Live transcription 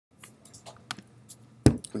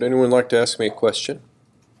Would anyone like to ask me a question?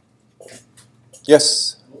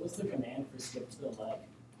 Yes? What was the command for skip to the left?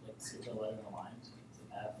 Like skip to the letter in the line? Is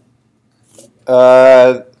it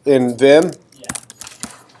F? In Vim? Yeah.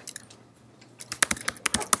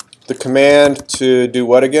 The command to do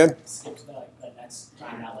what again? Skip to the next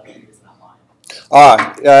time that letter is in that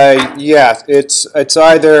line. Yeah, it's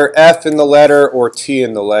either F in the letter or T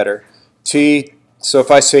in the letter. T, so if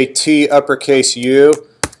I say T uppercase U,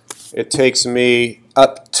 it takes me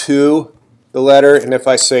up to the letter, and if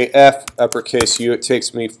I say F uppercase U, it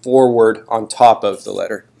takes me forward on top of the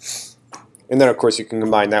letter. And then of course you can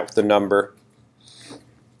combine that with the number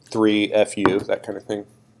 3FU, that kind of thing.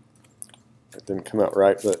 That didn't come out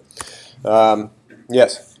right, but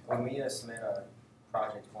yes? When we submit a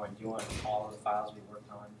project form, do you want all of the files we worked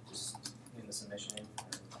on just in the submission?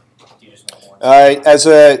 Or do you just want one?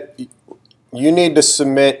 You need to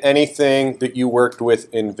submit anything that you worked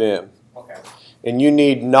with in Vim. Okay. And you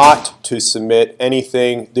need not to submit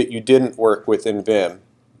anything that you didn't work with in Vim.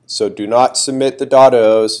 So do not submit the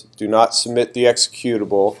 .os, do not submit the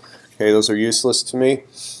executable. Okay, those are useless to me.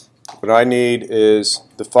 What I need is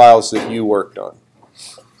the files that you worked on.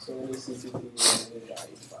 So what is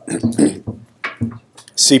CPP file?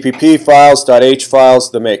 CPP files, .h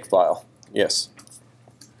files, the make file. Yes.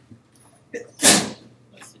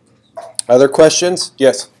 Other questions?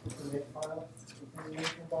 Yes.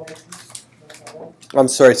 I'm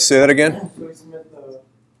sorry, say that again? So we submit the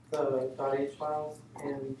 .h files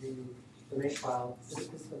and the make file. Is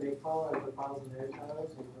the make file as the files in the edge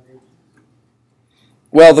files? Or the .h?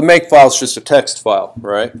 Well, the make file is just a text file,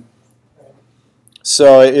 right?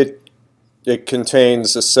 So it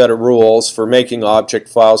contains a set of rules for making object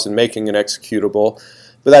files and making an executable.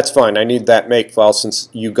 But that's fine. I need that make file since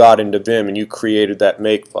you got into Vim and you created that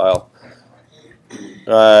make file.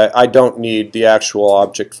 I don't need the actual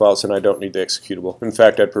object files and I don't need the executable. In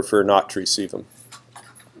fact, I'd prefer not to receive them.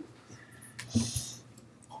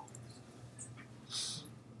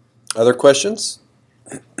 Other questions?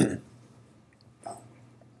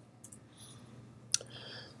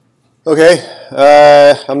 Okay,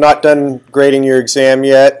 I'm not done grading your exam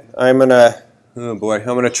yet. I'm gonna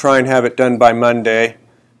try and have it done by Monday.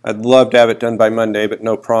 I'd love to have it done by Monday, but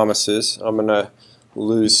no promises. I'm gonna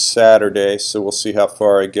lose Saturday, so we'll see how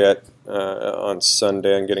far I get on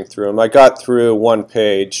Sunday on getting through them. I got through one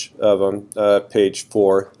page of them, page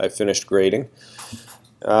 4. I finished grading.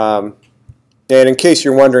 And in case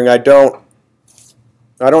you're wondering, I don't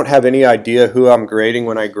have any idea who I'm grading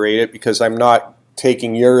when I grade it because I'm not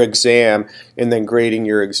taking your exam and then grading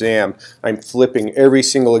your exam. I'm flipping every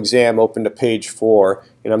single exam open to page 4,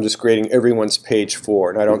 and I'm just grading everyone's page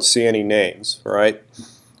 4, and I don't see any names, right?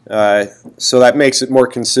 So that makes it more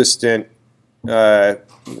consistent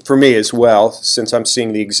for me as well, since I'm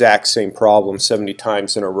seeing the exact same problem 70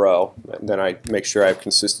 times in a row. Then I make sure I have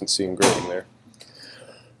consistency in grading there.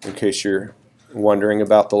 In case you're wondering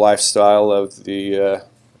about the lifestyle of the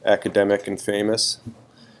academic and famous.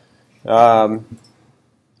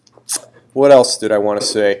 What else did I want to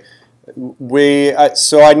say?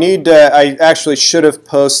 I actually should have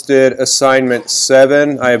posted assignment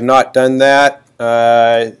 7. I have not done that.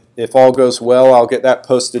 If all goes well, I'll get that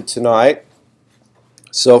posted tonight.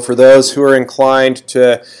 So for those who are inclined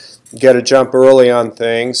to get a jump early on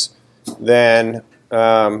things, then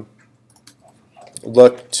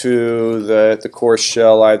look to the course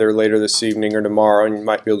shell either later this evening or tomorrow, and you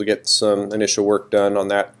might be able to get some initial work done on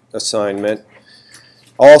that assignment.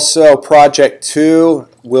 Also, Project 2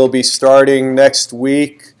 will be starting next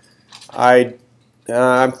week.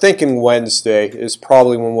 I'm thinking Wednesday is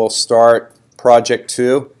probably when we'll start Project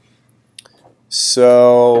 2.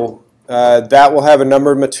 So that will have a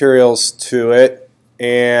number of materials to it,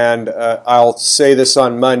 and I'll say this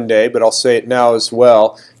on Monday, but I'll say it now as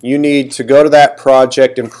well. You need to go to that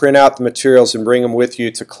project and print out the materials and bring them with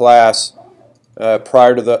you to class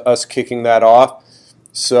prior to us kicking that off.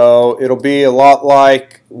 So it'll be a lot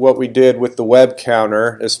like what we did with the web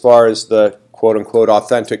counter as far as the quote-unquote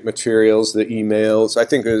authentic materials, the emails. I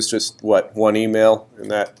think it was just, what, one email in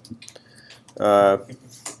that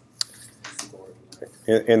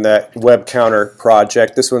in that web counter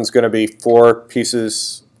project. This one's going to be 4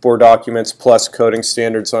 pieces, 4 documents plus coding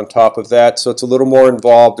standards on top of that. So it's a little more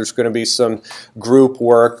involved. There's going to be some group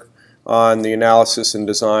work on the analysis and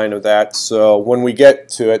design of that. So when we get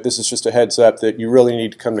to it, this is just a heads up that you really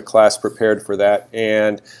need to come to class prepared for that.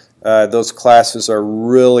 And those classes are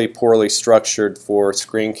really poorly structured for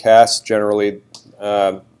screencasts. Generally,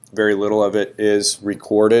 very little of it is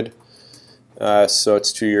recorded. So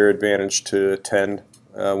it's to your advantage to attend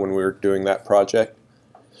when we're doing that project.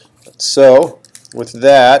 So with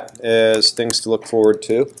that as things to look forward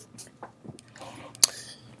to,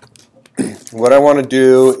 what I want to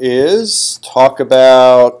do is talk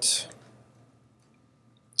about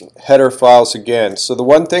header files again. So the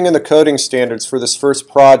one thing in the coding standards for this first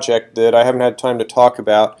project that I haven't had time to talk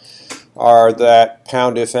about are that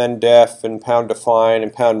pound_if end_def and pound_define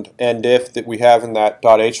and pound_endif that we have in that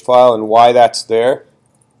 .h file and why that's there.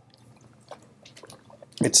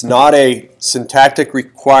 It's not a syntactic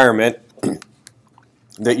requirement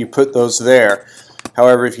that you put those there.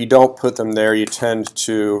 However, if you don't put them there, you tend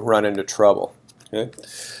to run into trouble. Okay?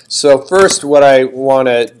 So first, what I want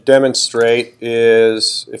to demonstrate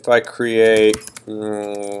is if I create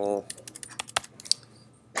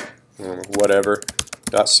whatever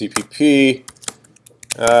 .cpp,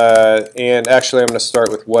 and actually I'm going to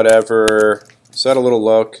start with whatever. Is that a little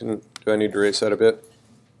low? Do I need to raise that a bit?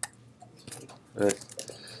 All right.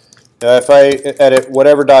 If I edit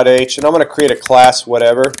whatever.h, and I'm going to create a class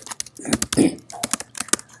whatever,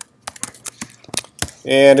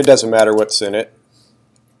 and it doesn't matter what's in it.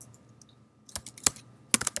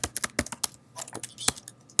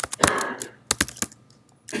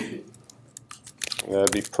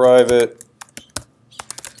 That'd be private.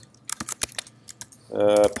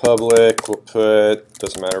 Public, we'll put,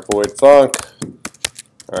 doesn't matter, void func.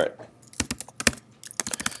 Alright.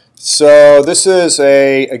 So this is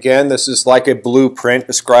again, this is like a blueprint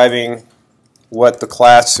describing what the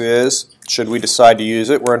class is. Should we decide to use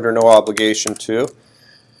it, we're under no obligation to.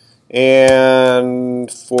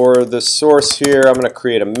 And for the source here, I'm going to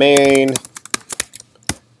create a main.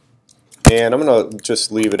 And I'm going to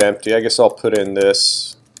just leave it empty. I guess I'll put in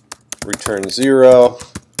this return 0.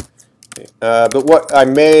 But what I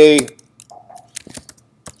may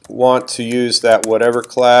want to use that whatever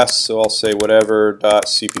class, so I'll say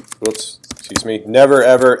whatever.cpp. Whoops, excuse me. Never,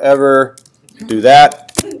 ever, ever do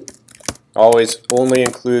that. Always only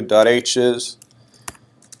include .h's.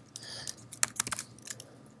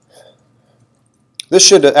 This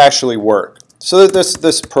should actually work. So that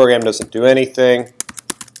this program doesn't do anything.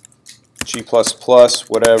 G++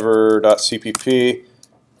 whatever.cpp,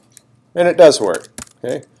 and it does work.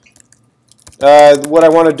 Okay. What I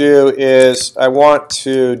want to do is I want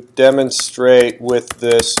to demonstrate with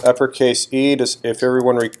this uppercase E, if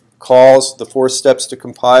everyone recalls the 4 steps to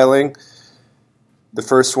compiling. The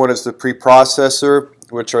first one is the preprocessor,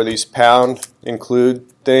 which are these pound include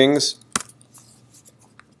things.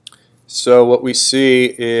 So what we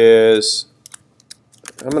see is,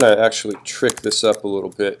 I'm going to actually trick this up a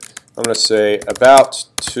little bit. I'm going to say about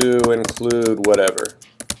to include whatever.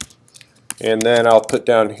 And then I'll put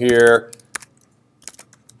down here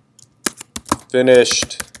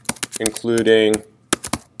finished including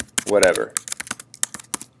whatever.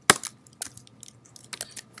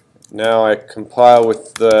 Now I compile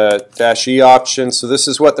with the -e option. So this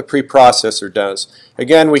is what the preprocessor does.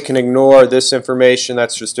 Again, we can ignore this information.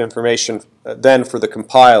 That's just information then for the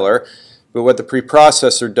compiler. But what the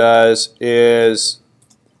preprocessor does is,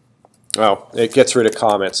 oh, it gets rid of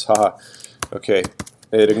comments. Haha. Okay.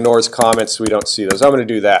 It ignores comments so we don't see those. I'm going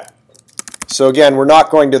to do that. So again, we're not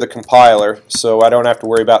going to the compiler, so I don't have to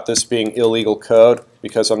worry about this being illegal code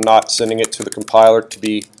because I'm not sending it to the compiler to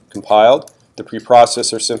be compiled. The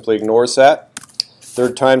preprocessor simply ignores that.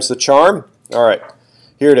 Third time's the charm. All right,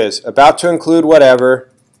 here it is. About to include whatever.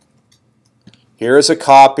 Here is a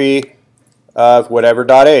copy of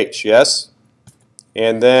whatever.h, yes?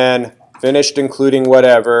 And then finished including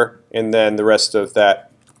whatever, and then the rest of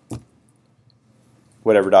that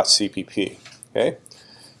whatever.cpp. Okay?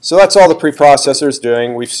 So that's all the preprocessor is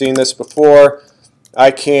doing. We've seen this before. I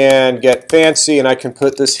can get fancy and I can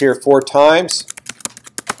put this here 4 times.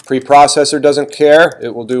 Preprocessor doesn't care.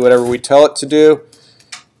 It will do whatever we tell it to do.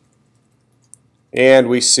 And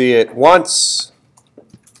we see it once,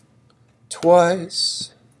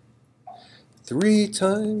 twice, 3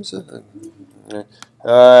 times,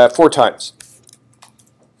 4 times.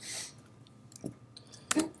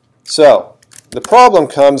 So the problem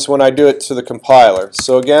comes when I do it to the compiler.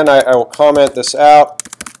 So again, I will comment this out,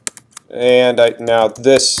 and now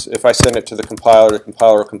this, if I send it to the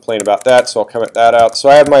compiler will complain about that, so I'll comment that out. So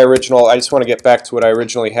I have my original, I just want to get back to what I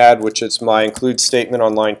originally had, which is my include statement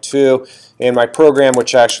on line 2, and my program,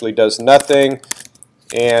 which actually does nothing.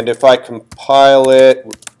 And if I compile it,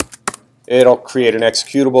 it'll create an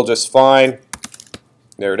executable just fine.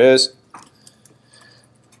 There it is.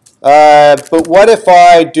 But what if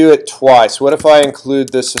I do it twice? What if I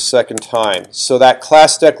include this a second time? So that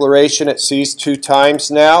class declaration, it sees 2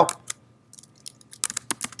 times now.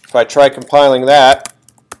 If I try compiling that,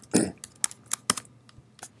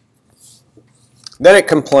 then it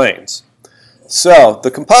complains. So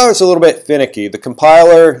the compiler is a little bit finicky. The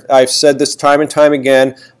compiler, I've said this time and time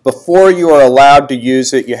again, before you are allowed to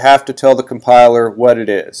use it, you have to tell the compiler what it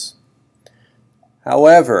is.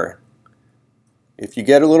 However, if you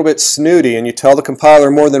get a little bit snooty and you tell the compiler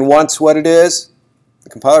more than once what it is, the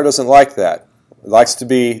compiler doesn't like that. It likes to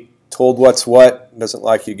be told what's what. It doesn't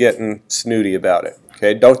like you getting snooty about it.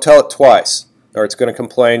 Okay, don't tell it twice, or it's going to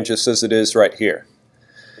complain just as it is right here.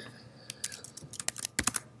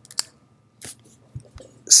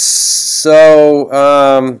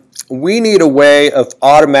 So we need a way of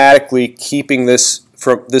automatically keeping this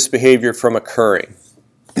behavior from occurring.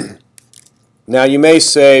 Now you may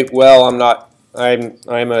say, well,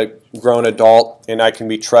 I'm a grown adult and I can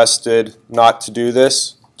be trusted not to do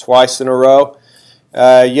this twice in a row.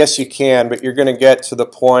 Yes, you can, but you're going to get to the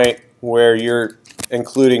point where you're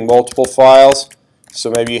including multiple files.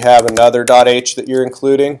 So maybe you have another .h that you're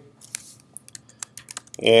including.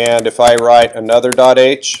 And if I write another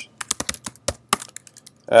 .h,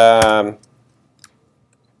 another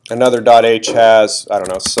 .h has, I don't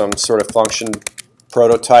know, some sort of function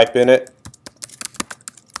prototype in it.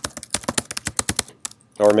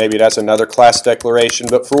 Or maybe it has another class declaration,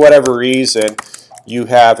 but for whatever reason, you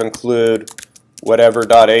have include whatever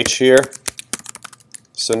 .h here.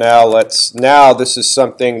 So now this is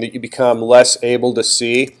something that you become less able to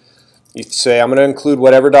see. You say, I'm going to include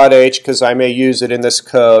whatever .h because I may use it in this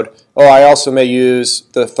code. Oh, I also may use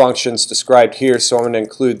the functions described here, so I'm going to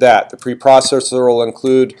include that. The preprocessor will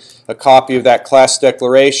include a copy of that class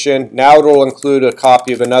declaration. Now it will include a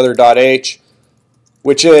copy of another .h,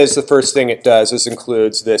 which is the first thing it does is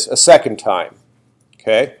includes this a second time.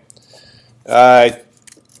 Okay.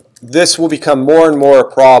 This will become more and more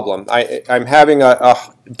a problem. I'm having a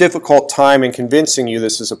difficult time in convincing you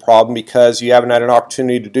this is a problem because you haven't had an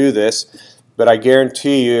opportunity to do this, but I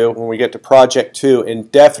guarantee you when we get to Project 2,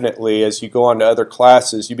 indefinitely as you go on to other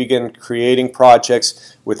classes, you begin creating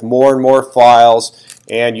projects with more and more files,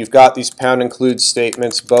 and you've got these pound include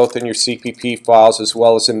statements both in your CPP files as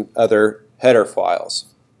well as in other header files.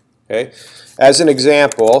 Okay? As an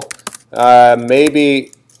example,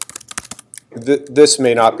 maybe this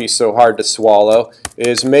may not be so hard to swallow,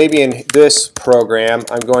 is maybe in this program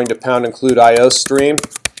I'm going to pound include IOStream,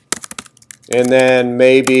 and then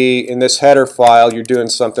maybe in this header file you're doing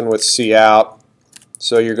something with cout,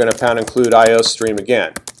 so you're going to pound include IOStream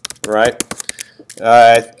again, right?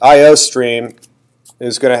 IOStream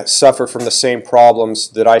is going to suffer from the same problems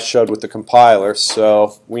that I showed with the compiler,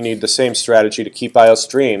 so we need the same strategy to keep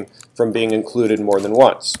IOStream from being included more than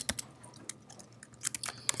once.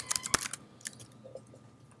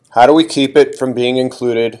 How do we keep it from being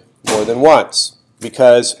included more than once?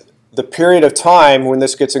 Because the period of time when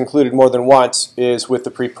this gets included more than once is with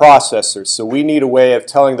the preprocessor. So we need a way of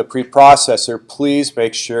telling the preprocessor, please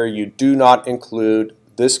make sure you do not include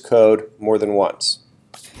this code more than once.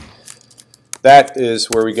 That is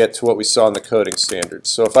where we get to what we saw in the coding standards.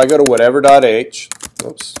 So if I go to whatever.h,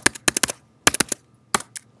 oops,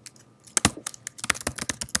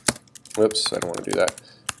 I don't want to do that.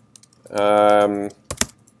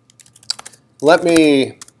 Let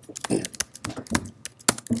me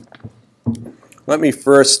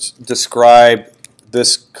first describe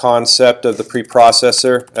this concept of the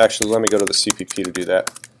preprocessor. Actually, let me go to the CPP to do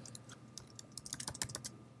that.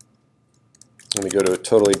 Let me go to a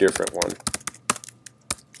totally different one.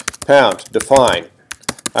 Pound, define.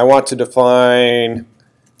 I want to define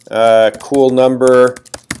cool number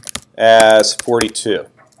as 42.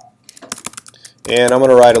 And I'm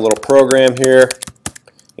going to write a little program here.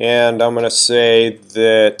 And I'm going to say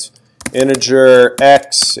that integer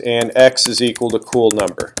x and x is equal to cool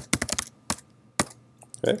number.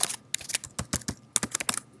 Okay.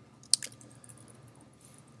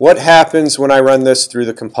 What happens when I run this through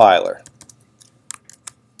the compiler?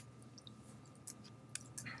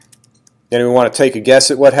 Anyone want to take a guess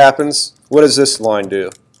at what happens? What does this line do?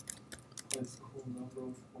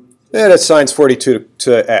 It assigns 42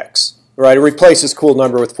 to x. Right, it replaces cool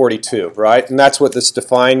number with 42, right? And that's what this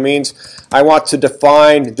define means. I want to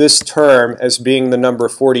define this term as being the number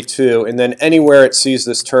 42, and then anywhere it sees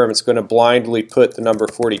this term, it's going to blindly put the number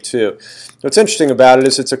 42. What's interesting about it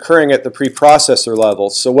is it's occurring at the preprocessor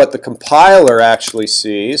level. So what the compiler actually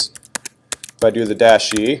sees, if I do the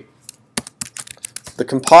 -e, the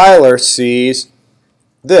compiler sees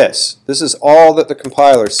this. This is all that the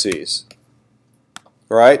compiler sees,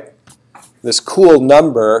 right? This cool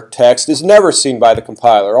number text is never seen by the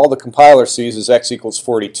compiler. All the compiler sees is x equals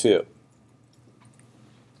 42.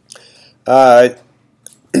 And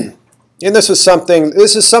this is something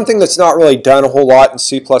that's not really done a whole lot in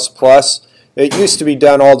C++. It used to be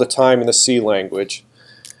done all the time in the C language.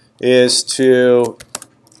 is to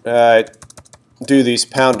do these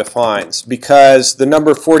pound defines, because the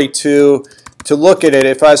number 42, to look at it,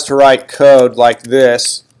 if I was to write code like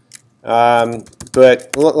this,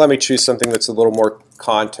 but let me choose something that's a little more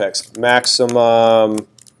context. Maximum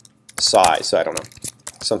size, I don't know,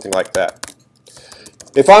 something like that.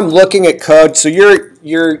 If I'm looking at code, so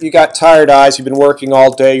you got tired eyes, you've been working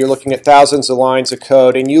all day, you're looking at thousands of lines of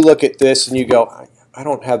code, and you look at this and you go, I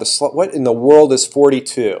don't have the what in the world is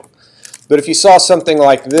 42? But if you saw something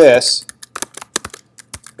like this,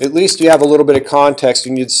 at least you have a little bit of context,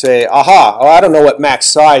 and you'd say, aha, well, I don't know what max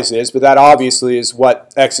size is, but that obviously is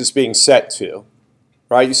what X is being set to.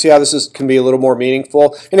 Right? You see how this can be a little more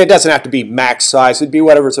meaningful? And it doesn't have to be max size. It'd be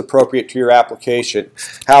whatever's appropriate to your application.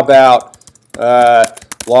 How about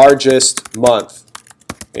largest month?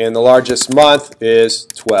 And the largest month is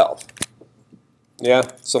 12. Yeah,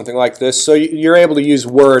 something like this. So you're able to use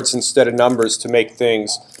words instead of numbers to make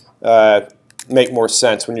things make more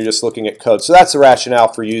sense when you're just looking at code. So that's the rationale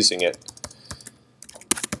for using it.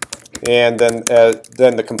 And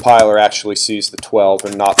then the compiler actually sees the 12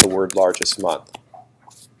 and not the word largest month.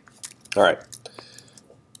 All right.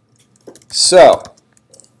 So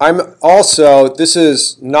I'm also, this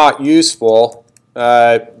is not useful,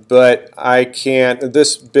 but I can,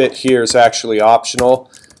 this bit here is actually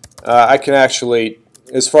optional. I can actually,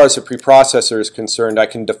 as far as the preprocessor is concerned, I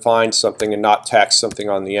can define something and not tack something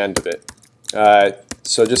on the end of it.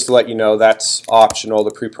 So just to let you know, that's optional.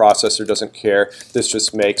 The preprocessor doesn't care. This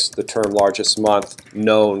just makes the term largest month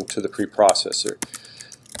known to the preprocessor.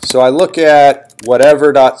 So I look at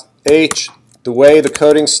whatever.h. The way the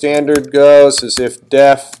coding standard goes is if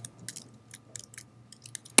def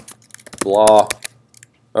blah,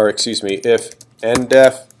 or excuse me, if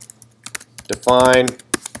ndef define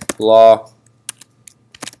blah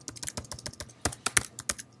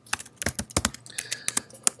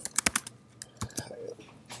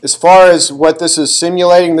as far as what this is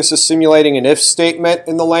simulating an if statement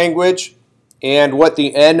in the language, and what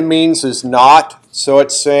the end means is not. So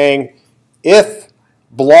it's saying if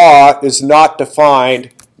blah is not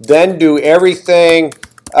defined, then do everything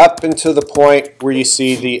up until the point where you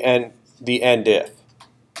see the end if.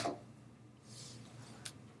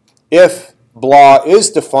 If blah is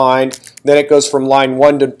defined, then it goes from line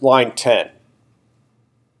 1 to line 10.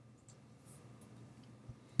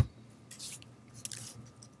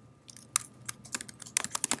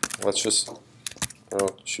 Let's just,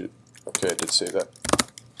 oh shoot, okay, I did say that.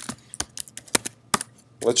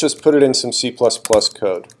 Let's just put it in some C++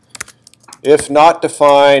 code. If not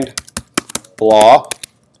defined blah,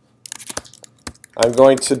 I'm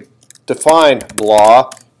going to define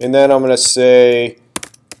blah, and then I'm going to say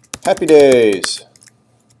happy days,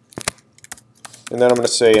 and then I'm going to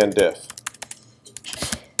say end if.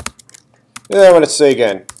 And then I'm going to say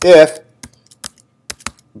again, if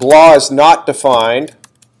blah is not defined,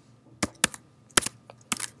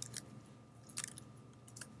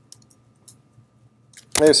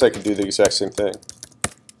 I guess I could do the exact same thing.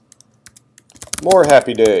 More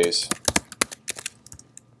happy days.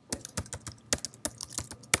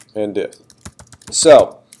 And if.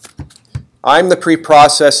 So, I'm the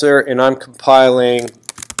preprocessor and I'm compiling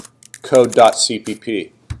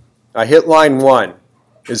code.cpp. I hit line 1.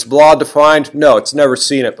 Is blah defined? No, it's never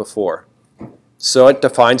seen it before. So it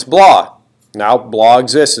defines blah. Now blah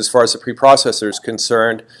exists as far as the preprocessor is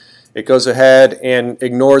concerned. It goes ahead and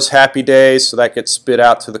ignores happy days, so that gets spit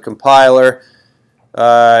out to the compiler.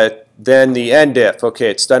 Then the end if. Okay,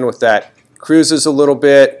 it's done with that. Cruises a little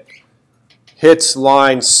bit, hits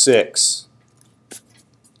line 6.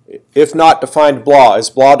 If not defined blah. Is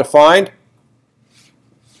blah defined?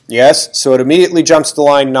 Yes, so it immediately jumps to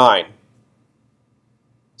line 9.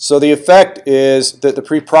 So the effect is that the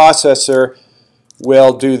preprocessor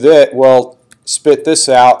will do that, will spit this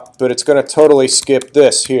out, but it's going to totally skip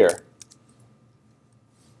this here.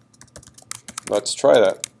 Let's try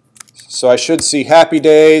that. So I should see happy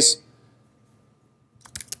days,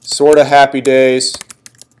 sort of happy days,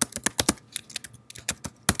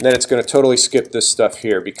 and then it's going to totally skip this stuff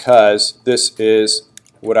here because this is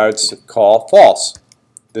what I would call false.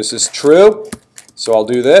 This is true, so I'll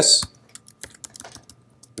do this.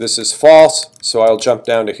 This is false, so I'll jump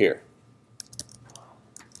down to here.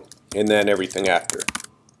 And then everything after.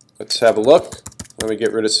 Let's have a look. Let me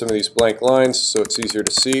get rid of some of these blank lines so it's easier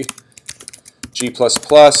to see. G++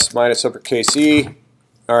 minus uppercase E.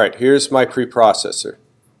 Alright, here's my preprocessor.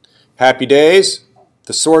 Happy days,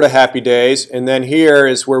 the sort of happy days, and then here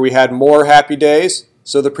is where we had more happy days,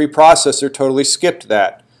 so the preprocessor totally skipped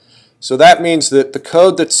that. So that means that the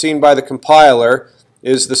code that's seen by the compiler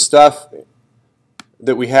is the stuff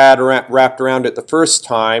that we had wrapped around it the first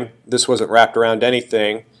time, this wasn't wrapped around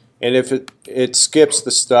anything, and if it skips the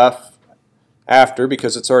stuff after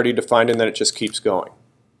because it's already defined, and then it just keeps going.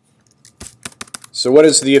 So what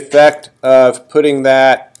is the effect of putting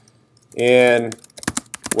that in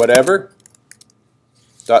whatever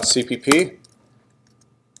 .cpp?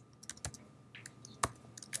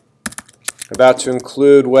 About to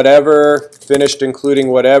include whatever, finished including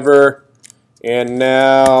whatever, and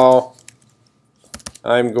now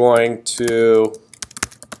I'm going to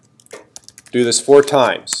do this 4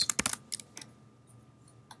 times.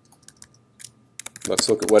 Let's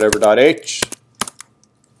look at whatever.h.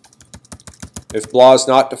 If blah is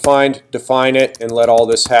not defined, define it and let all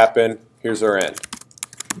this happen. Here's our end.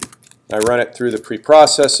 I run it through the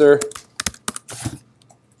preprocessor.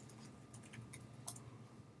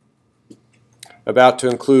 About to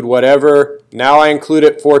include whatever. Now I include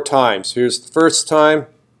it 4 times. Here's the first time.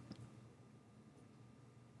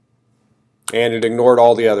 And it ignored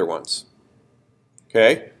all the other ones.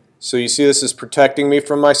 Okay, so you see this is protecting me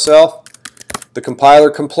from myself. The compiler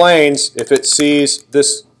complains if it sees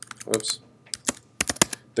this, oops.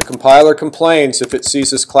 The compiler complains if it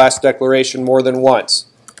sees this class declaration more than once.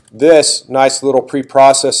 This nice little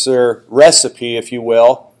preprocessor recipe, if you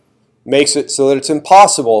will, makes it so that it's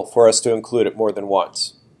impossible for us to include it more than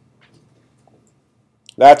once.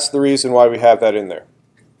 That's the reason why we have that in there.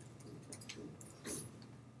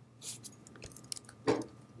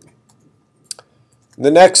 The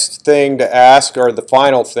next thing to ask, or the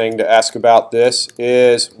final thing to ask about this,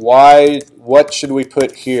 is what should we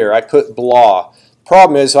put here? I put blah.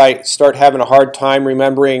 Problem is I start having a hard time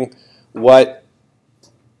remembering what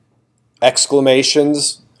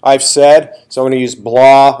exclamations I've said. So I'm going to use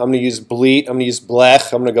blah, I'm going to use bleat, I'm going to use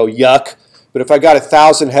blech, I'm going to go yuck. But if I got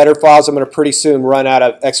 1,000 header files, I'm going to pretty soon run out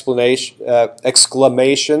of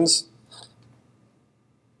exclamations.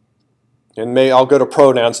 And I'll go to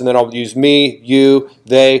pronouns, and then I'll use me, you,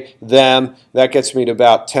 they, them. That gets me to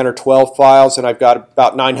about 10 or 12 files, and I've got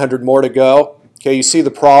about 900 more to go. Okay, you see the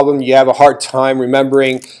problem. You have a hard time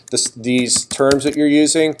remembering these terms that you're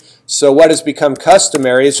using. So what has become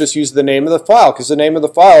customary is just use the name of the file, because the name of the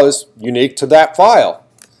file is unique to that file.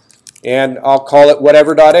 And I'll call it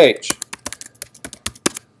whatever.h.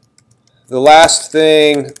 The last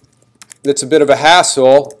thing that's a bit of a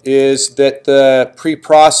hassle is that the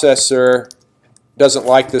preprocessor doesn't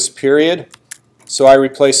like this period, so I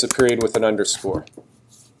replace the period with an underscore.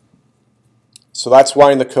 So that's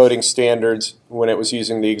why in the coding standards, when it was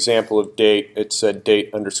using the example of date, it said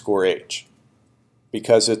date_h.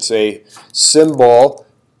 Because it's a symbol,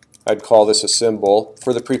 I'd call this a symbol,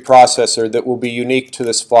 for the preprocessor that will be unique to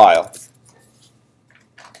this file.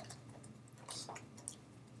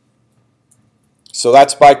 So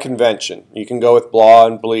that's by convention. You can go with blah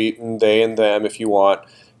and bleat and they and them if you want.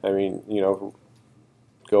 I mean, you know,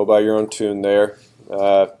 go by your own tune there.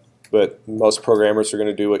 But most programmers are going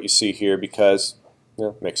to do what you see here because, you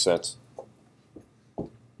know, it makes sense.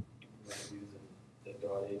 Using the .h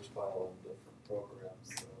file in different programs,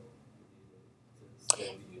 so it's going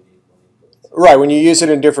to be unique when you put it. Right, when you use it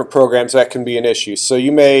in different programs, that can be an issue. So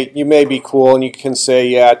you may be cool, and you can say,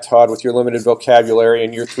 yeah, Todd, with your limited vocabulary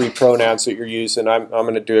and your 3 pronouns that you're using, I'm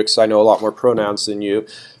going to do it because I know a lot more pronouns than you.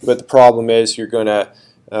 But the problem is you're going to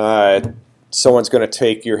someone's going to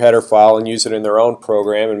take your header file and use it in their own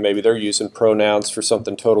program, and maybe they're using pronouns for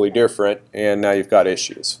something totally different, and now you've got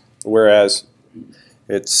issues. Whereas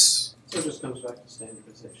it's... So it just comes back to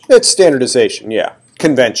standardization. It's standardization, yeah.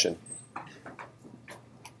 Convention.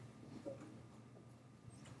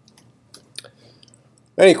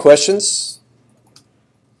 Any questions?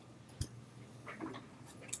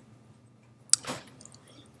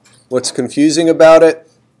 What's confusing about it?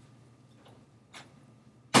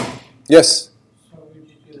 Yes? So would you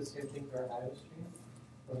do the same thing for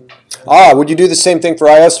IOStream? Would you do the same thing for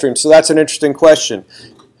IOStream? So that's an interesting question.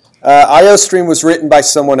 IOStream was written by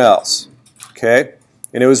someone else, okay?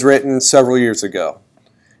 And it was written several years ago.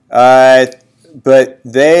 But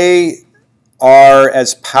they are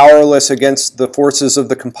as powerless against the forces of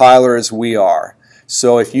the compiler as we are.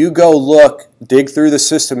 So if you go dig through the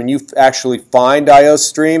system and you actually find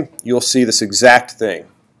IOStream, you'll see this exact thing.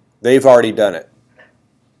 They've already done it.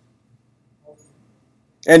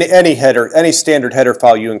 Any standard header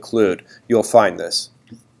file you include, you'll find this.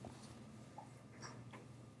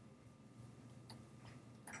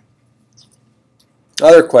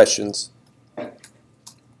 Other questions?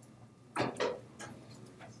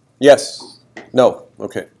 Yes? No?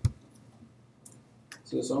 Okay.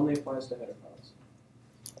 So this only applies to header files?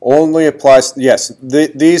 Only applies, yes.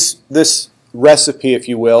 This recipe, if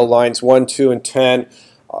you will, lines 1, 2, and 10,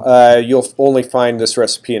 you'll only find this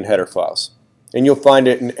recipe in header files. And you'll find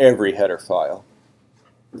it in every header file,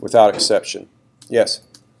 without exception. Yes?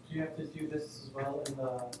 Do you have to do this as well in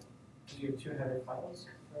the, do you have 2 header files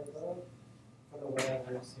for the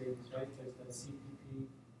whatever series, right? There's the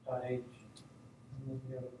cpp.h.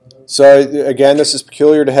 So again, this is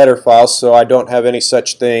peculiar to header files, so I don't have any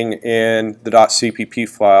such thing in the .cpp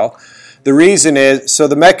file. The reason is, so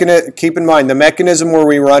keep in mind, the mechanism where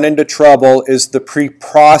we run into trouble is the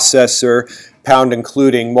preprocessor pound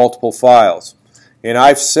including multiple files. And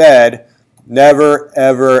I've said, never,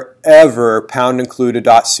 ever, ever pound include a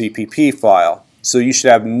 .cpp file. So you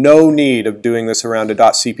should have no need of doing this around a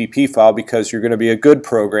 .cpp file because you're going to be a good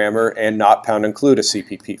programmer and not pound include a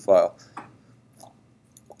CPP file.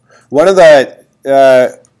 One of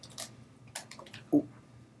the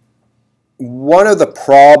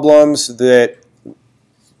problems that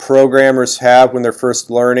programmers have when they're first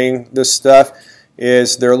learning this stuff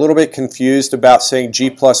is they're a little bit confused about saying G++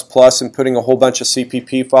 and putting a whole bunch of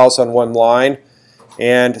CPP files on one line.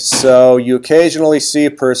 And so you occasionally see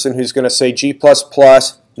a person who's going to say G++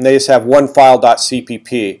 and they just have one file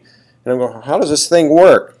 .cpp. And I'm going, how does this thing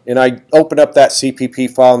work? And I open up that CPP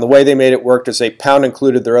file, and the way they made it work is they pound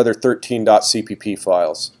included their other 13 .cpp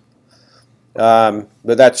files. But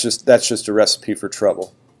that's just a recipe for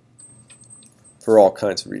trouble for all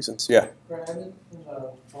kinds of reasons. Yeah? Brandon, in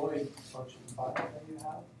the void function file that you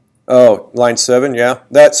have? Oh, line 7, yeah.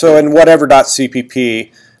 So in whatever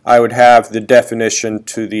 .cpp, I would have the definition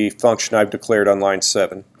to the function I've declared on line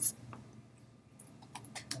 7.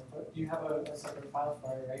 Do you have a separate file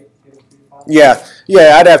for it, right? You have 3 files?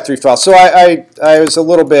 Yeah, I'd have 3 files. So I was a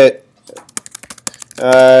little bit,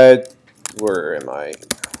 where am I?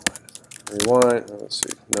 Rewind, let's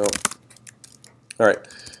see, no. All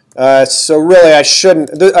right, so really I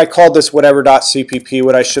shouldn't, I called this whatever.cpp.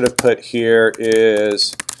 What I should have put here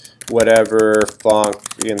is whatever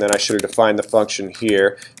func, and then I should have defined the function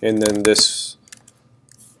here, and then this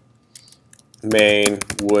main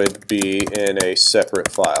would be in a separate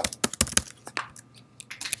file.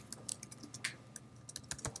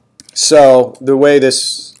 So the way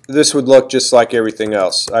this would look just like everything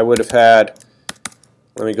else. I would have had,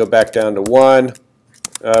 let me go back down to 1.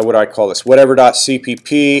 What do I call this?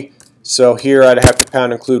 Whatever.cpp. So here I'd have to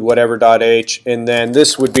pound include whatever.h, and then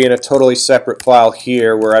this would be in a totally separate file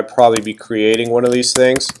here where I'd probably be creating one of these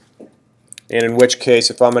things. And in which case,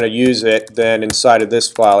 if I'm going to use it, then inside of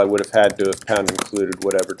this file I would have had to have pound included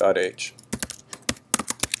whatever.h.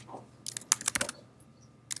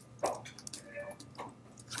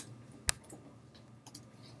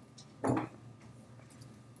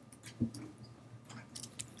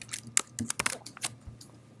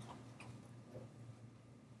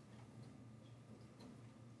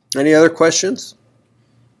 Any other questions?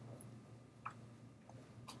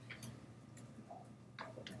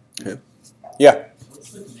 Okay. Yeah.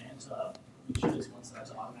 What's the command to make sure this one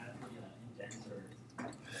starts automatically indent or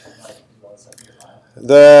like do all this stuff in your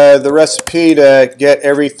file? The recipe to get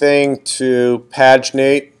everything to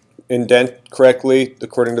paginate, indent correctly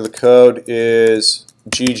according to the code is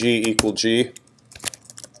gg = g.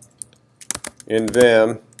 In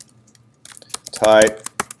vim, type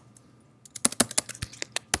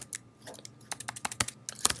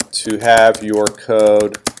to have your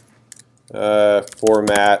code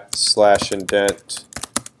format / indent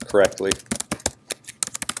correctly.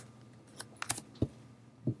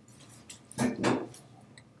 And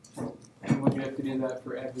would you have to do that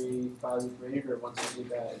for every file you create, or once you do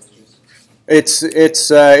that, it's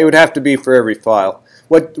just? It would have to be for every file.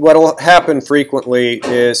 What'll happen frequently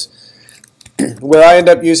is where I end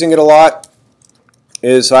up using it a lot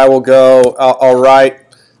is I will go.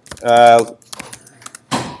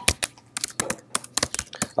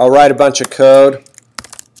 I'll write a bunch of code,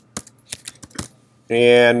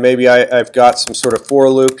 and maybe I've got some sort of for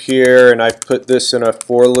loop here, and I put this in a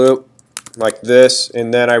for loop like this,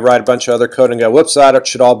 and then I write a bunch of other code and go, whoops, that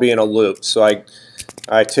should all be in a loop. So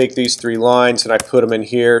I take these 3 lines and I put them in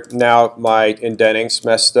here. Now my indenting's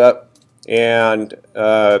messed up, and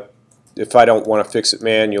if I don't want to fix it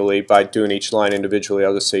manually by doing each line individually,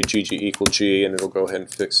 I'll just say gg = g, and it'll go ahead and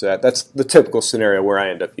fix that. That's the typical scenario where I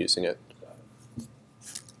end up using it.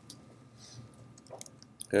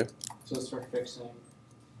 Okay. So it's for fixing.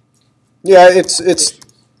 Yeah,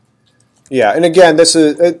 yeah, and again, this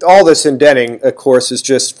is all this indenting, of course, is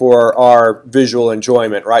just for our visual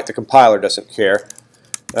enjoyment, right? The compiler doesn't care.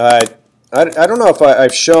 I don't know if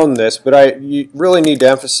I've shown this, but you really need to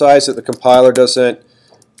emphasize that the compiler doesn't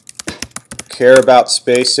care about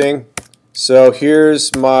spacing. So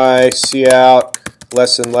here's my cout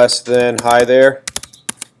less than hi there.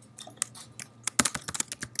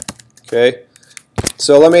 Okay,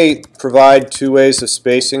 so let me provide two ways of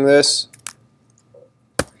spacing this.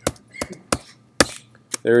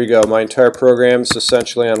 There we go. My entire program is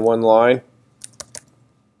essentially on one line.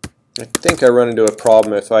 I think I run into a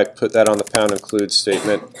problem if I put that on the pound include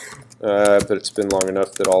statement, but it's been long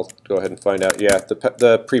enough that I'll go ahead and find out. Yeah,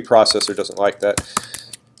 the preprocessor doesn't like that.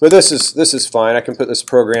 But this is fine. I can put this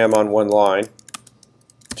program on one line.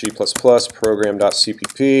 G++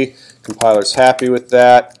 program.cpp. Compiler's happy with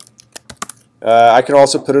that. I can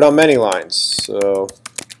also put it on many lines. So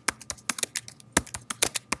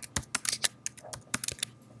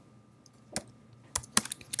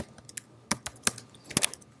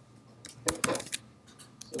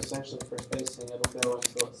essentially for spacing, it'll go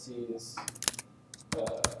until it sees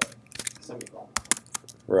semicolon.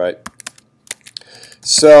 right.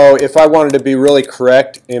 So if I wanted to be really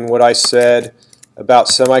correct in what I said about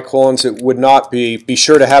semicolons, it would not be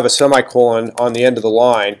sure to have a semicolon on the end of the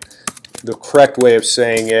line. The correct way of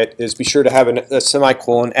saying it is be sure to have a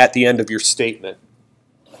semicolon at the end of your statement.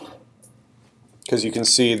 Because you can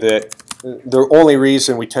see that the only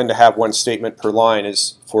reason we tend to have one statement per line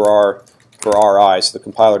is for our eyes. The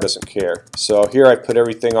compiler doesn't care. So here I put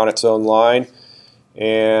everything on its own line,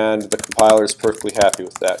 and the compiler is perfectly happy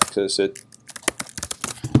with that because it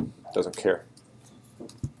doesn't care.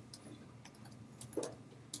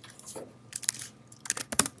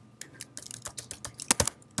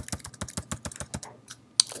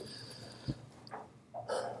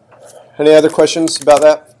 Any other questions about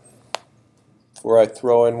that before I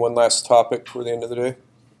throw in one last topic for the end of the day?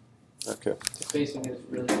 Okay. Spacing is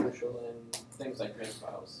really crucial in things like make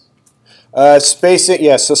files. Spacing,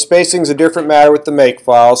 yes. So spacing is a different matter with the make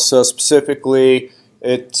files. So specifically,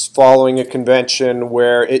 it's following a convention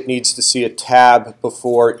where it needs to see a tab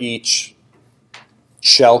before each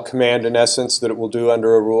shell command, in essence, that it will do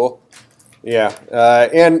under a rule. Yeah,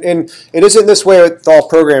 and it isn't this way with all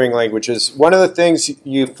programming languages. One of the things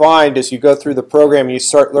you find as you go through the program, you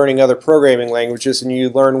start learning other programming languages, and you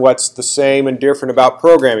learn what's the same and different about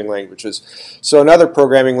programming languages. So another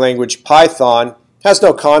programming language, Python, has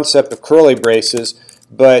no concept of curly braces,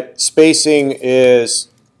 but spacing is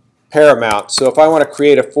paramount. So if I want to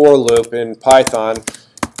create a for loop in Python,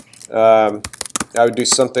 I would do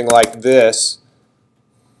something like this.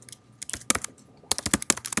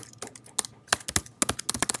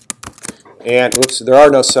 And, oops, there are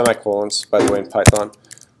no semicolons, by the way, in Python.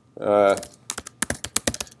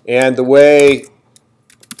 And the way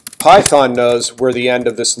Python knows where the end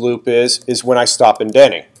of this loop is when I stop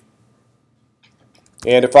indenting.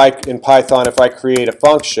 And in Python, if I create a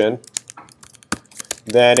function,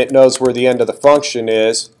 then it knows where the end of the function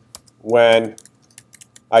is when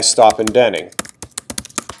I stop indenting.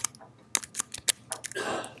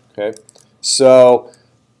 Okay, so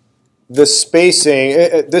the spacing,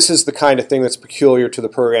 this is the kind of thing that's peculiar to the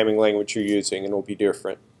programming language you're using, and will be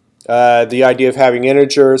different. The idea of having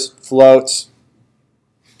integers, floats,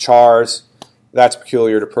 chars, that's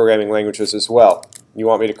peculiar to programming languages as well. You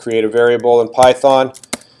want me to create a variable in Python,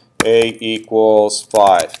 a equals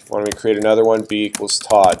 5. Want me to create another one, b equals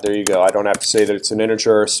Todd. There you go. I don't have to say that it's an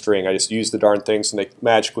integer or a string. I just use the darn things and they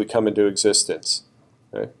magically come into existence.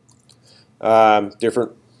 Okay?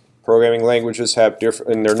 Different programming languages have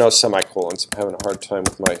different, and there are no semicolons. I'm having a hard time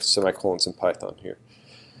with my semicolons in Python here.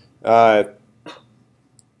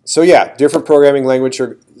 So yeah, different programming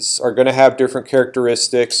languages are going to have different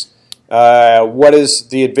characteristics. What is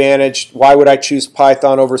the advantage? Why would I choose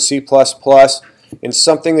Python over C++? In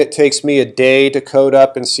something that takes me a day to code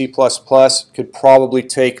up in C++ could probably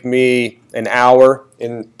take me an hour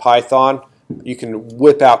in Python. You can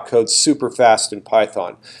whip out code super fast in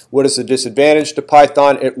Python. What is the disadvantage to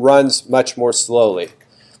Python? It runs much more slowly.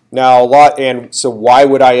 Now, so why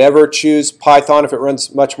would I ever choose Python if it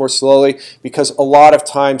runs much more slowly? Because a lot of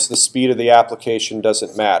times the speed of the application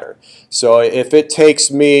doesn't matter. So if it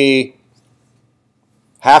takes me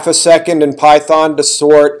half a second in Python to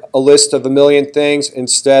sort a list of 1,000,000 things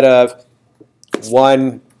instead of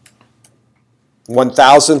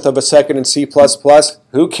 1/1000th of a second in C++,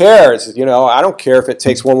 who cares? You know, I don't care if it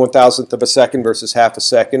takes 1/1000th of a second versus half a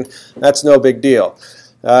second. That's no big deal.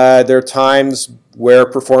 There are times where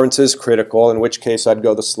performance is critical, in which case I'd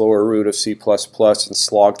go the slower route of C++ and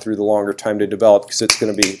slog through the longer time to develop because it's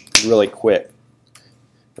going to be really quick.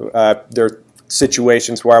 There are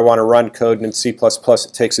situations where I want to run code in C++.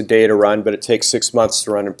 It takes a day to run, but it takes 6 months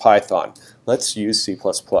to run in Python. Let's use C++.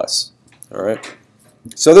 All right.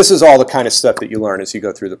 So this is all the kind of stuff that you learn as you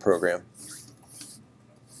go through the program.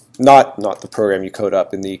 Not the program you code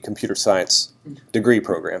up in the computer science degree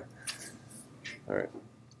program. All right.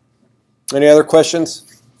 Any other questions?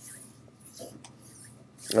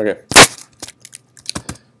 Okay.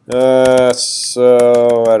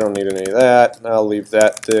 So I don't need any of that. I'll leave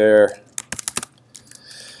that there.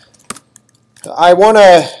 I want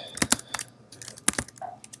to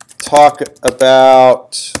talk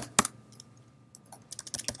about.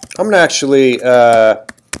 I'm going to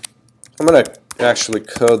actually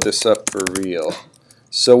code this up for real.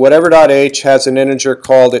 So whatever .h has an integer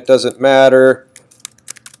called it doesn't matter.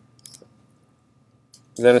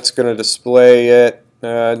 Then it's going to display it.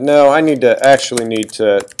 No,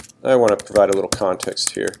 I want to provide a little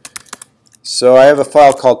context here. So I have a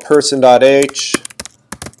file called person.h.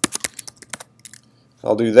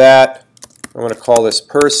 I'll do that. I'm going to call this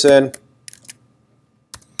person.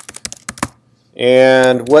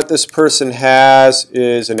 And what this person has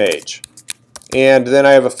is an age. And then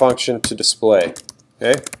I have a function to display.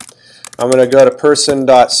 Okay? I'm going to go to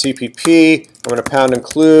person.cpp. I'm going to pound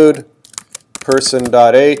include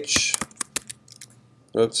person.h.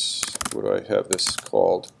 Oops, what do I have this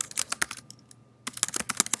called?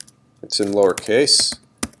 It's in lowercase.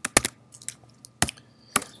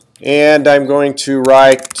 And I'm going to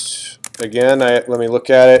write, again, let me look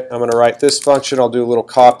at it. I'm going to write this function. I'll do a little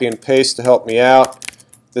copy and paste to help me out.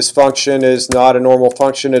 This function is not a normal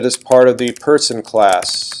function. It is part of the person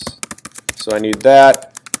class. So I need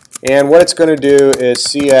that. And what it's going to do is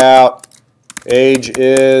see out age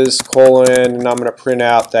is colon, and I'm going to print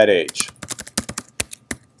out that age.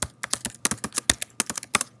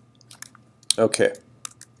 Okay.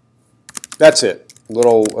 That's it.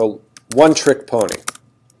 Little one-trick pony.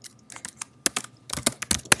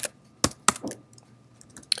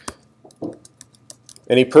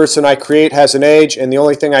 Any person I create has an age, and the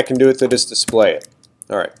only thing I can do with it is display it.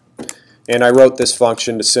 All right. And I wrote this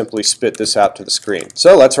function to simply spit this out to the screen.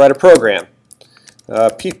 So let's write a program.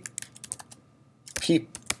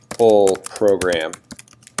 People program.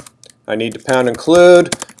 I need to pound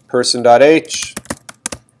include person.h.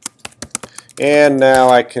 And now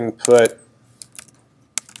I can put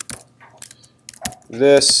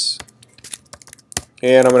this.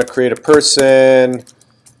 And I'm going to create a person.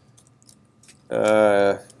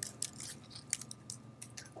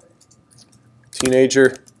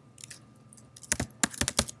 Teenager.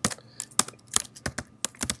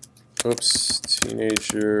 Oops,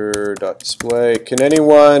 teenager.display. Can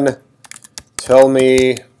anyone tell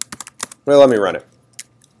me, well, let me run it.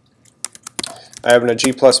 I have a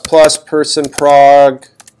G++ person prog,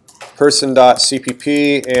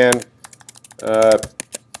 person.cpp, and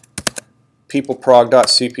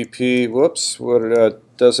peopleprog.cpp. Whoops, what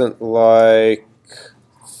it doesn't like.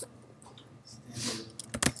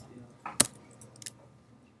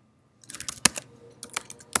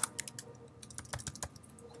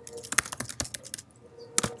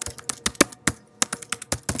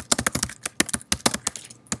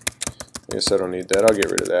 I guess I don't need that. I'll get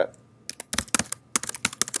rid of that.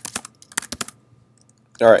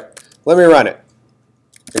 All right, let me run it.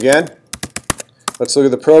 Again, let's look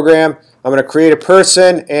at the program. I'm going to create a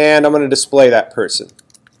person, and I'm going to display that person.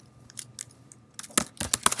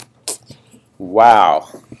 Wow.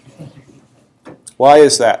 Why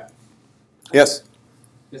is that? Yes?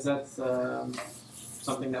 Because that's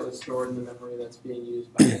something that was stored in the memory that's being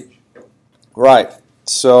used by age. Right.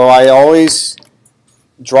 So I always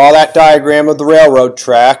draw that diagram of the railroad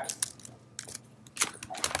track.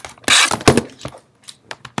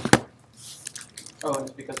 Oh, and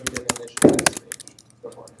it's because we didn't initialize the age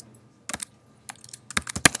beforehand.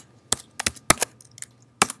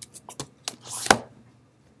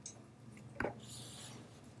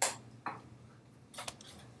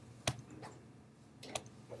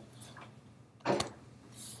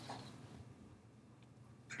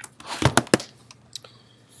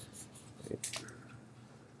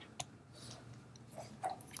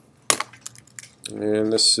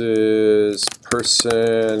 And this is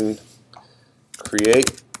person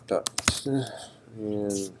create dot,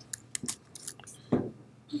 and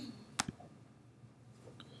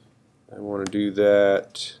I want to do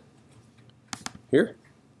that here.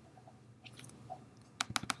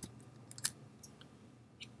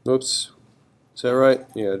 Oops, is that right?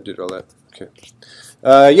 Yeah, I did all that. Okay.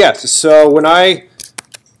 Yeah. So when I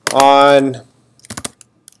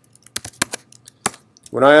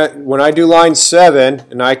do line 7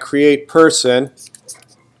 and I create person,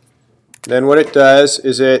 then what it does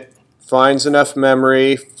is it finds enough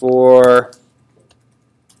memory for,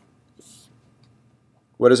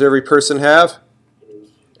 what does every person have?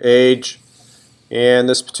 Age. And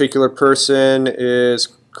this particular person is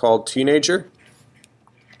called teenager.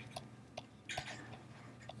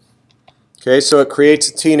 Okay, so it creates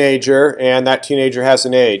a teenager, and that teenager has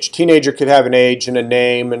an age. Teenager could have an age and a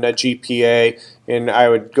name and a GPA and I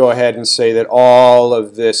would go ahead and say that all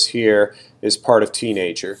of this here is part of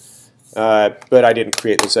teenager. But I didn't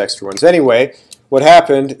create those extra ones. Anyway, what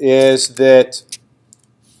happened is that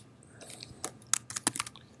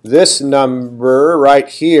this number right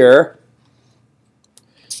here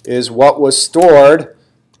is what was stored,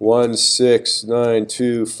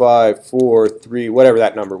 1692543, whatever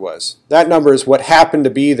that number was. That number is what happened to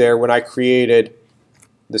be there when I created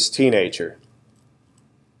this teenager.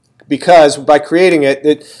 Because by creating it,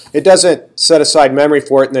 it doesn't set aside memory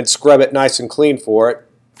for it and then scrub it nice and clean for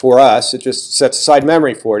us. It just sets aside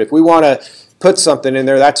memory for it. If we want to put something in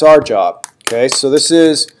there, that's our job. Okay, so that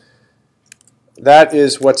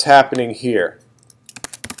is what's happening here.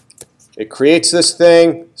 It creates this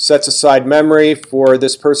thing, sets aside memory for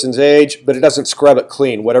this person's age, but it doesn't scrub it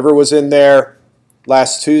clean. Whatever was in there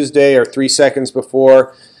last Tuesday or 3 seconds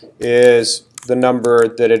before is the number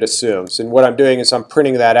that it assumes. And what I'm doing is I'm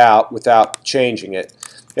printing that out without changing it.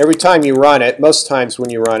 Every time you run it, most times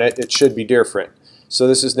when you run it, it should be different. So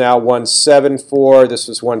this is now 174, this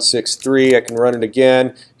was 163, I can run it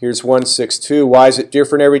again. Here's 162. Why is it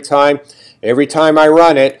different every time? Every time I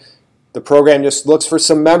run it, the program just looks for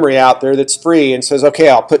some memory out there that's free and says, okay,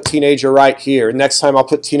 I'll put teenager right here. Next time I'll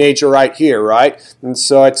put teenager right here, right? And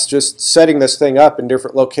so it's just setting this thing up in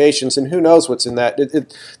different locations, and who knows what's in that.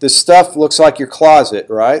 This stuff looks like your closet,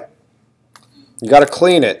 right? You got to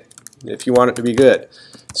clean it if you want it to be good.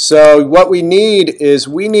 So what we need is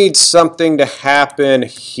we need something to happen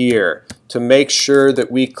here to make sure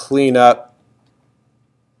that we clean up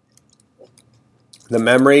the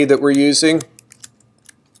memory that we're using.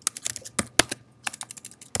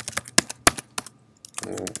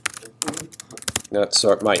 That's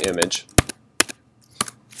my image.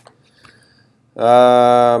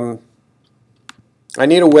 I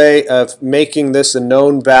need a way of making this a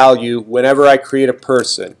known value whenever I create a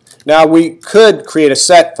person. Now we could create a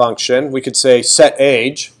set function. We could say set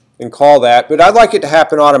age and call that, but I'd like it to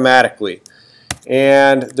happen automatically.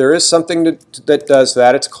 And there is something that does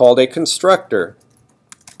that. It's called a constructor.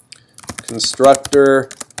 Constructor,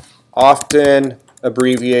 often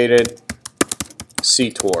abbreviated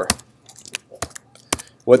CTOR.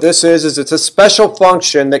 What this is it's a special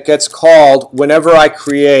function that gets called whenever I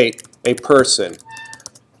create a person.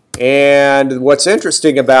 And what's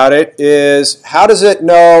interesting about it is how does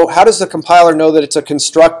the compiler know that it's a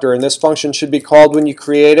constructor and this function should be called when you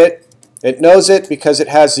create it? It knows it because it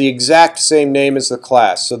has the exact same name as the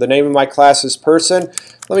class. So the name of my class is person.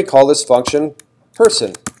 Let me call this function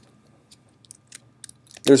person.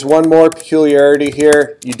 There's one more peculiarity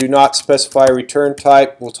here. You do not specify a return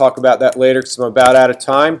type. We'll talk about that later because I'm about out of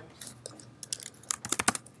time.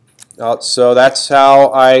 So that's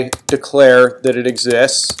how I declare that it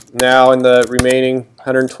exists. Now in the remaining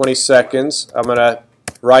 120 seconds, I'm going to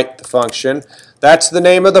write the function. That's the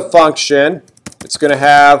name of the function. It's going to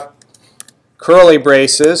have curly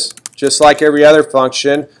braces, just like every other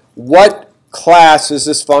function. What class is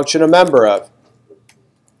this function a member of?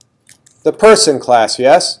 The person class,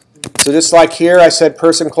 yes? So just like here I said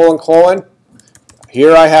person colon colon,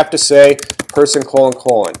 here I have to say person colon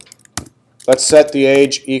colon. Let's set the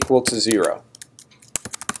age equal to 0.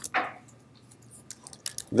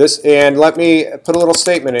 And let me put a little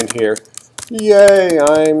statement in here. Yay,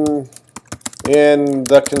 I'm in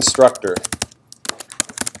the constructor.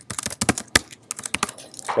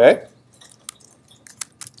 Okay.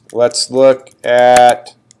 Let's look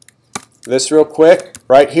at this real quick.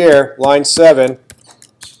 Right here, line 7.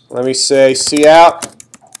 Let me say cout,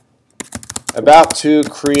 about to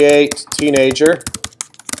create teenager.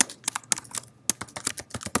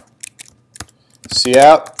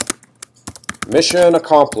 Cout, mission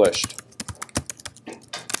accomplished.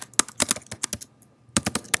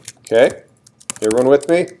 Okay, everyone with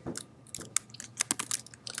me?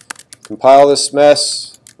 Compile this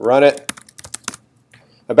mess, run it.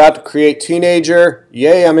 About to create teenager.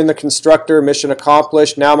 Yay, I'm in the constructor, mission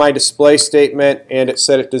accomplished. Now my display statement, and it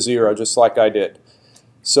set it to 0, just like I did.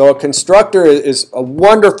 So a constructor is a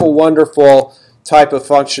wonderful, wonderful type of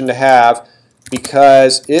function to have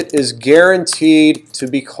because it is guaranteed to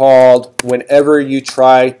be called whenever you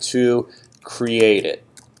try to create it.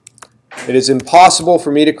 It is impossible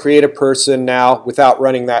for me to create a person now without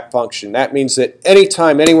running that function. That means that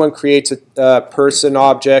anytime anyone creates a person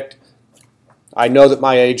object, I know that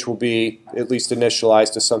my age will be at least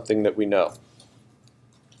initialized to something that we know.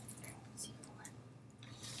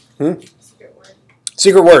 Secret word.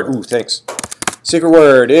 Secret word. Ooh, thanks. Secret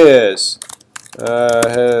word is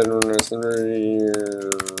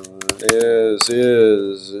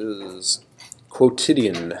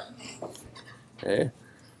quotidian. Okay.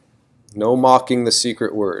 No mocking the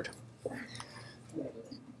secret word.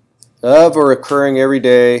 of or occurring every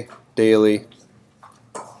day, daily.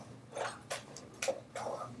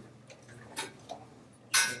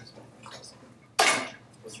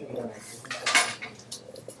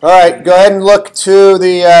 All right, go ahead and look to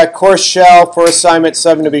the course shell for assignment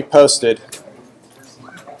 7 to be posted.